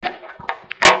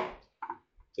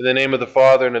In the name of the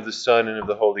Father, and of the Son, and of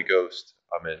the Holy Ghost.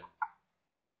 Amen.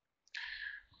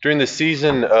 During the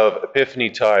season of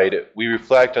Epiphany tide, we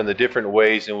reflect on the different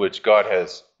ways in which God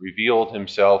has revealed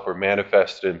himself or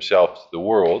manifested himself to the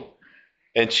world.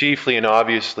 And chiefly and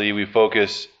obviously, we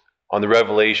focus on the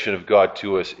revelation of God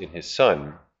to us in his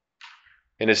Son.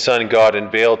 In his Son, God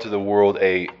unveiled to the world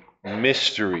a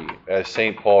mystery, as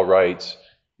St. Paul writes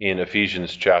in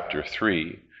Ephesians chapter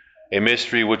 3. A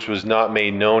mystery which was not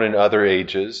made known in other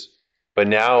ages, but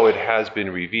now it has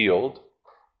been revealed,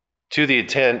 to the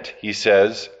intent, he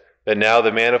says, that now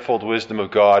the manifold wisdom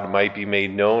of God might be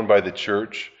made known by the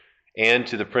church and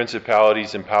to the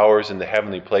principalities and powers in the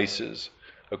heavenly places,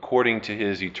 according to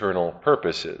his eternal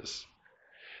purposes.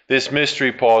 This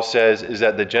mystery, Paul says, is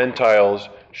that the Gentiles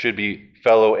should be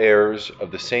fellow heirs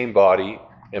of the same body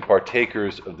and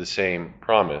partakers of the same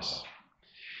promise.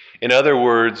 In other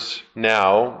words,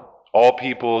 now, all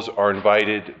peoples are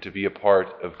invited to be a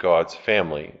part of God's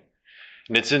family.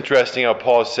 And it's interesting how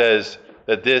Paul says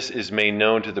that this is made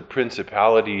known to the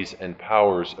principalities and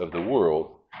powers of the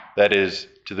world, that is,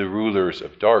 to the rulers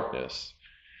of darkness.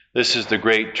 This is the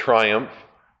great triumph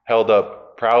held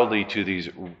up proudly to these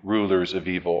rulers of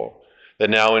evil, that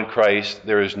now in Christ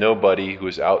there is nobody who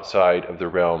is outside of the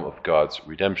realm of God's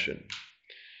redemption.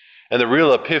 And the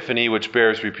real epiphany, which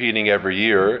bears repeating every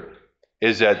year,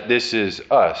 is that this is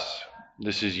us.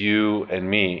 This is you and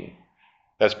me.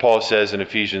 As Paul says in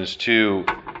Ephesians 2,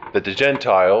 that the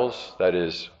Gentiles, that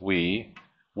is, we,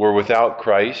 were without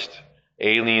Christ,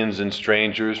 aliens and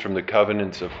strangers from the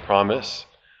covenants of promise.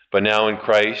 But now in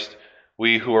Christ,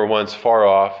 we who were once far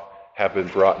off have been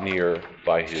brought near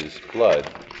by his blood.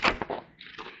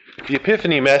 The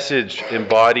Epiphany message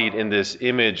embodied in this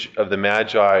image of the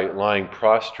Magi lying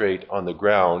prostrate on the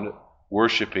ground,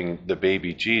 worshiping the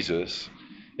baby Jesus,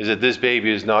 is that this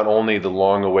baby is not only the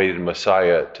long-awaited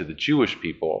Messiah to the Jewish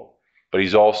people, but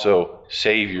he's also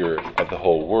Savior of the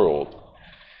whole world.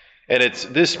 And it's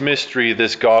this mystery,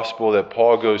 this gospel, that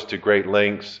Paul goes to great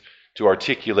lengths to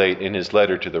articulate in his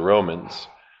letter to the Romans.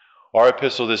 Our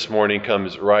epistle this morning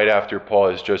comes right after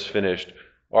Paul has just finished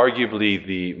arguably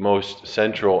the most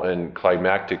central and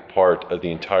climactic part of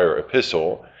the entire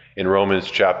epistle in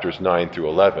Romans chapters 9 through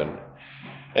 11.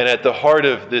 And at the heart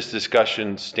of this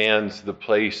discussion stands the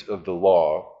place of the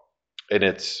law and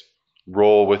its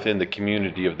role within the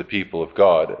community of the people of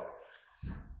God.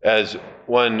 As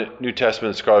one New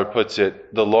Testament scholar puts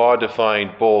it, the law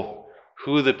defined both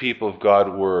who the people of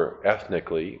God were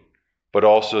ethnically, but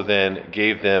also then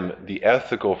gave them the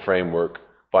ethical framework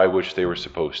by which they were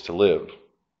supposed to live.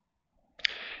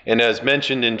 And as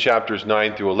mentioned in chapters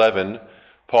 9 through 11,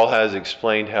 Paul has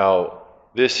explained how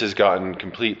this has gotten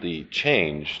completely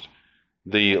changed.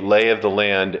 The lay of the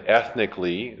land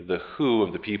ethnically, the who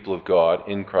of the people of God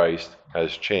in Christ,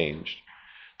 has changed.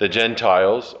 The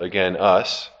Gentiles, again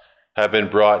us, have been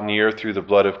brought near through the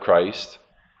blood of Christ,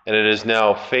 and it is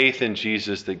now faith in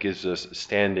Jesus that gives us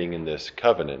standing in this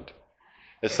covenant.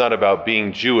 It's not about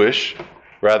being Jewish,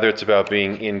 rather it's about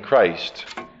being in Christ.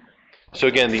 So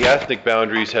again, the ethnic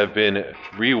boundaries have been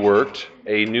reworked.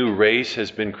 A new race has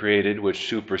been created which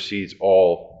supersedes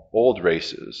all old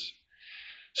races.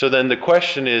 So then the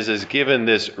question is given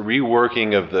this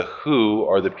reworking of the who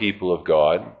are the people of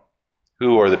God,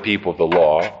 who are the people of the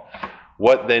law,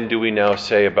 what then do we now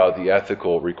say about the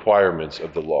ethical requirements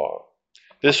of the law?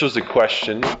 This was the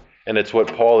question, and it's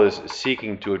what Paul is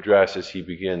seeking to address as he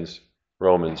begins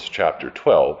Romans chapter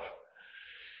 12.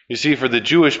 You see, for the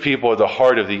Jewish people, at the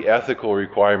heart of the ethical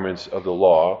requirements of the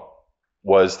law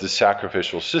was the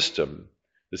sacrificial system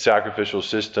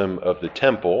of the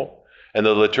temple, and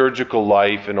the liturgical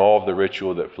life and all of the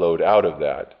ritual that flowed out of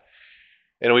that.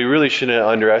 And we really shouldn't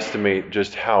underestimate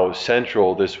just how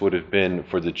central this would have been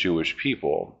for the Jewish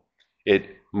people.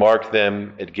 It marked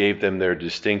them, it gave them their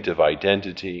distinctive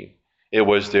identity. It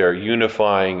was their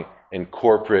unifying and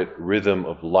corporate rhythm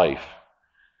of life.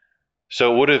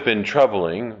 So it would have been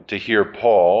troubling to hear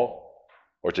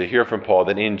from Paul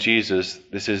that in Jesus,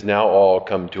 this has now all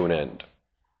come to an end.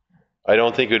 I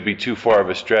don't think it would be too far of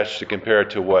a stretch to compare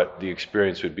it to what the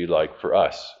experience would be like for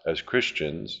us as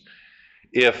Christians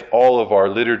if all of our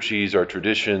liturgies, our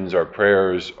traditions, our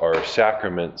prayers, our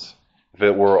sacraments, if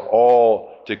it were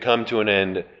all to come to an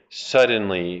end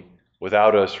suddenly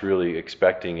without us really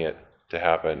expecting it to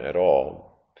happen at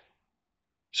all.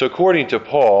 So according to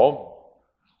Paul,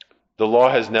 the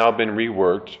law has now been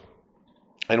reworked.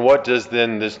 And what does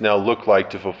then this now look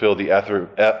like to fulfill the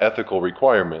ethical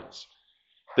requirements?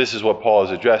 This is what Paul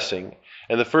is addressing.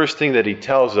 And the first thing that he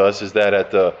tells us is that at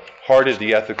the heart of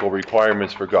the ethical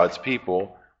requirements for God's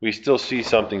people, we still see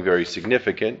something very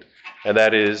significant, and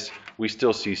that is we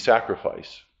still see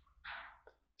sacrifice.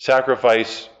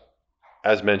 Sacrifice,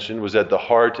 as mentioned, was at the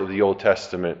heart of the Old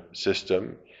Testament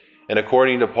system. And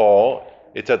according to Paul,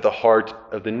 it's at the heart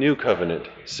of the New Covenant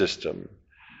system.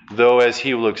 Though, as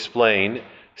he will explain,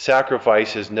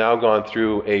 sacrifice has now gone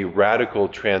through a radical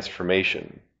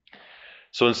transformation.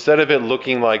 So instead of it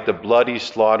looking like the bloody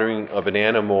slaughtering of an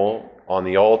animal on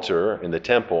the altar in the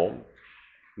temple,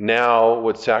 now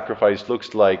what sacrifice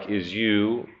looks like is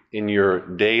you, in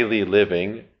your daily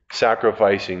living,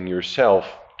 sacrificing yourself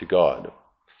to God.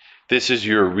 This is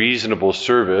your reasonable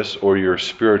service or your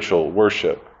spiritual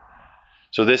worship.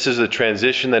 So this is the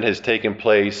transition that has taken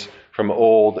place from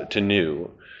old to new,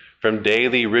 from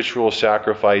daily ritual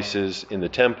sacrifices in the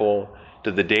temple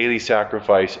to the daily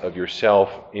sacrifice of yourself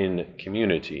in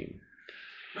community.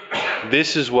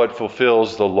 This is what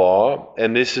fulfills the law,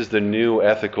 and this is the new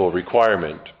ethical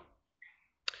requirement.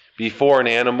 Before, an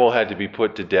animal had to be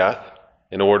put to death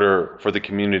in order for the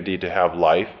community to have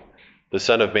life. The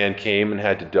Son of Man came and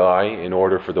had to die in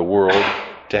order for the world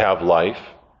to have life.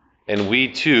 And we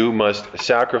too must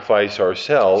sacrifice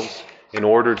ourselves in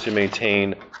order to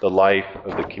maintain the life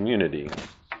of the community.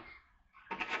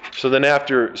 So then,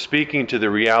 after speaking to the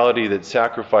reality that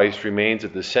sacrifice remains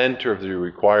at the center of the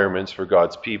requirements for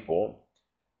God's people,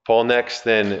 Paul next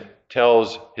then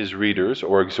tells his readers,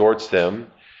 or exhorts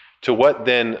them, to what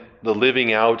then the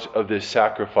living out of this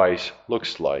sacrifice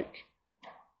looks like.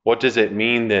 What does it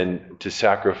mean then to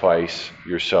sacrifice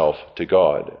yourself to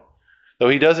God? Though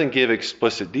he doesn't give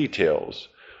explicit details.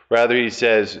 Rather, he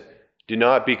says, do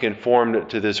not be conformed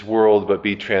to this world, but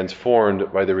be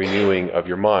transformed by the renewing of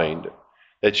your mind,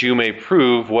 that you may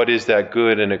prove what is that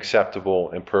good and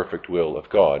acceptable and perfect will of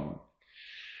God.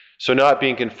 So not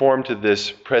being conformed to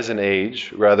this present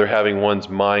age, rather having one's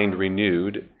mind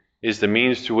renewed, is the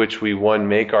means through which we, one,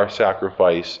 make our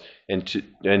sacrifice, and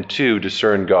two,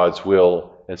 discern God's will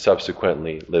and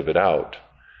subsequently live it out.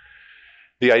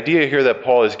 The idea here that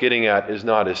Paul is getting at is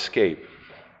not escape.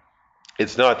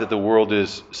 It's not that the world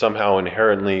is somehow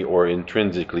inherently or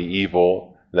intrinsically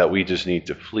evil, that we just need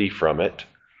to flee from it.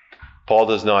 Paul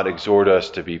does not exhort us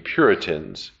to be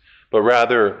Puritans, but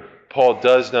rather, Paul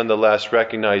does nonetheless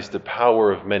recognize the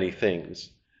power of many things,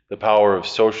 the power of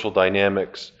social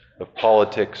dynamics, of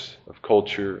politics, of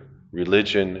culture,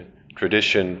 religion,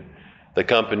 tradition, the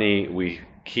company we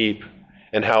keep,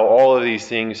 and how all of these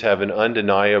things have an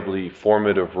undeniably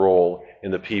formative role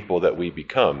in the people that we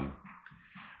become.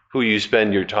 Who you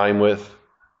spend your time with,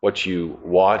 what you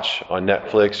watch on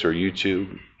Netflix or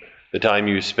YouTube, the time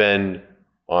you spend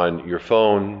on your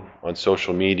phone, on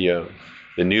social media,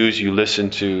 the news you listen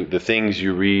to, the things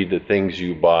you read, the things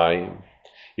you buy.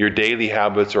 Your daily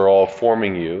habits are all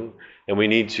forming you, and we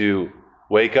need to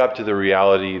wake up to the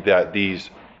reality that these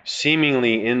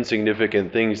seemingly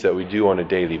insignificant things that we do on a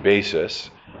daily basis,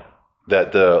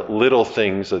 that the little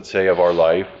things, let's say, of our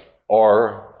life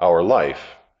are our life.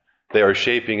 They are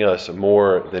shaping us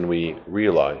more than we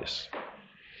realize.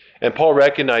 And Paul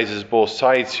recognizes both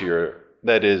sides here.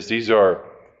 That is, these are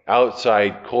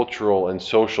outside cultural and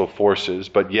social forces,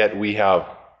 but yet we have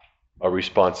a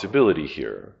responsibility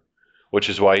here, which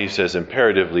is why he says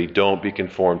imperatively, don't be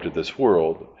conformed to this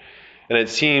world. And it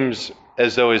seems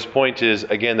as though his point is,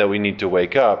 again, that we need to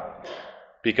wake up,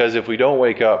 because if we don't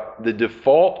wake up, the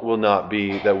default will not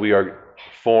be that we are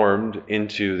formed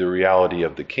into the reality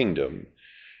of the kingdom.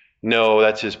 No,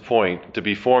 that's his point. To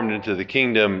be formed into the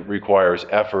kingdom requires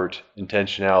effort,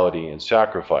 intentionality, and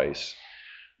sacrifice.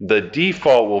 The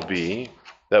default will be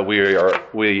that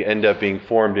we end up being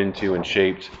formed into and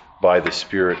shaped by the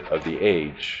spirit of the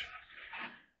age.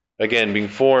 Again, being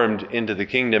formed into the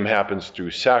kingdom happens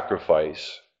through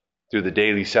sacrifice, through the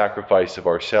daily sacrifice of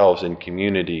ourselves in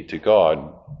community to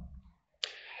God.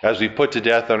 As we put to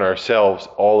death on ourselves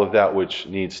all of that which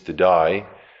needs to die,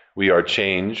 we are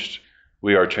changed,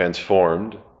 we are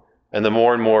transformed, and the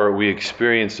more and more we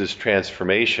experience this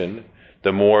transformation,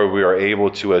 the more we are able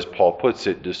to, as Paul puts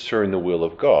it, discern the will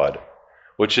of God,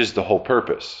 which is the whole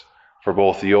purpose for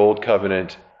both the Old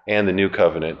Covenant and the New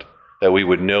Covenant, that we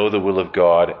would know the will of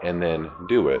God and then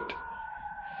do it.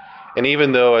 And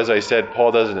even though, as I said,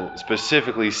 Paul doesn't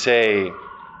specifically say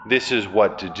this is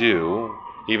what to do,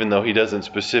 even though he doesn't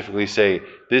specifically say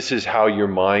this is how your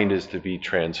mind is to be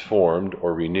transformed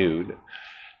or renewed,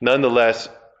 nonetheless,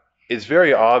 it's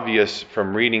very obvious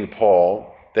from reading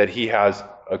Paul that he has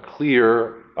a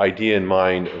clear idea in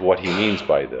mind of what he means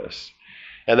by this.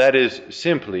 And that is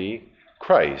simply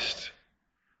Christ.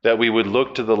 That we would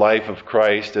look to the life of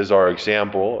Christ as our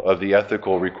example of the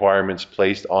ethical requirements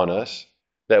placed on us,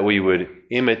 that we would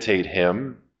imitate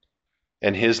him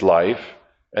and his life,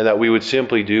 and that we would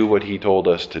simply do what he told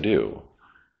us to do.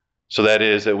 So that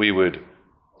is that we would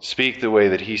speak the way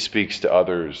that he speaks to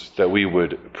others, that we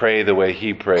would pray the way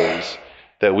he prays,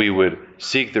 that we would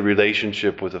seek the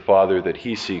relationship with the Father that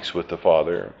he seeks with the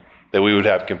Father, that we would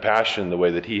have compassion the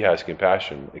way that he has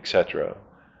compassion, etc.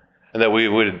 And that we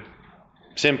would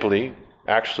simply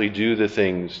actually do the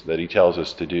things that he tells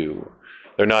us to do.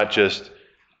 They're not just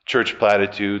church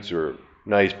platitudes or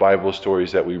nice Bible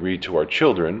stories that we read to our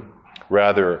children,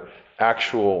 rather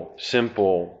actual,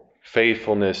 simple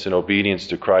faithfulness and obedience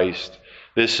to Christ.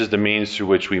 This is the means through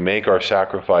which we make our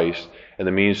sacrifice and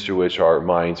the means through which our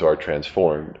minds are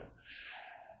transformed.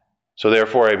 So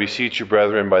therefore, I beseech you,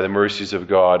 brethren, by the mercies of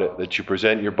God, that you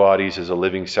present your bodies as a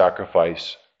living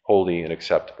sacrifice, holy and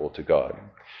acceptable to God. In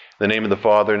the name of the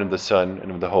Father, and of the Son,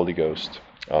 and of the Holy Ghost.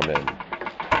 Amen.